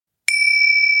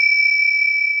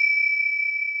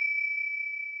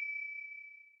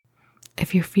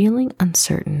If you're feeling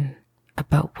uncertain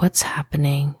about what's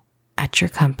happening at your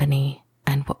company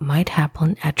and what might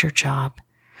happen at your job,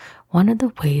 one of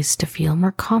the ways to feel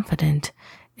more confident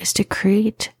is to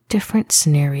create different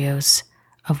scenarios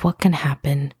of what can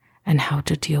happen and how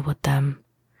to deal with them.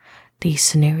 These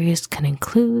scenarios can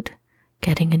include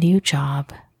getting a new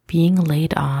job, being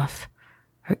laid off,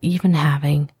 or even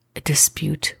having a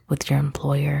dispute with your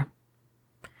employer.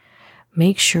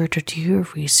 Make sure to do your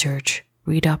research,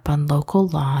 read up on local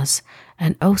laws,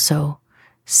 and also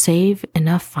save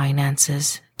enough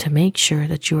finances to make sure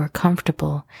that you are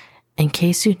comfortable in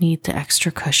case you need the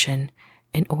extra cushion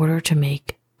in order to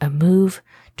make a move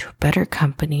to a better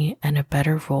company and a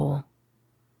better role.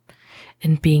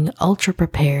 In being ultra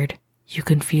prepared, you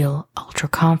can feel ultra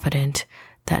confident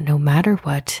that no matter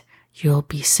what, you'll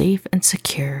be safe and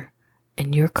secure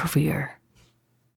in your career.